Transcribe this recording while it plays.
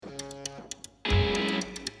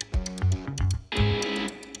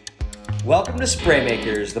Welcome to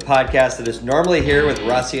Spraymakers, the podcast that is normally here with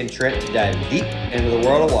Rossi and Trent to dive deep into the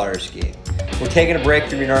world of water skiing. We're taking a break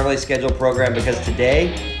from your normally scheduled program because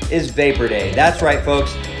today is Vapor Day. That's right,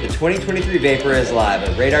 folks. The 2023 Vapor is live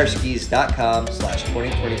at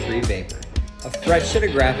radarskis.com/2023Vapor. A fresh set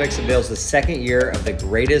of graphics unveils the second year of the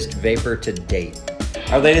greatest Vapor to date.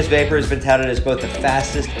 Our latest Vapor has been touted as both the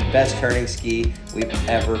fastest and best turning ski we've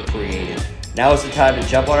ever created. Now is the time to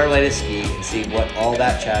jump on our latest ski and see what all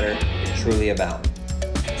that chatter is truly about.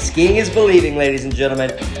 Skiing is believing, ladies and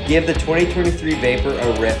gentlemen. Give the 2023 Vapor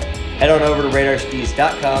a rip. Head on over to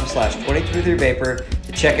radarskis.com/2023Vapor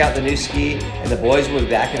to check out the new ski, and the boys will be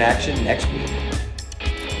back in action next week.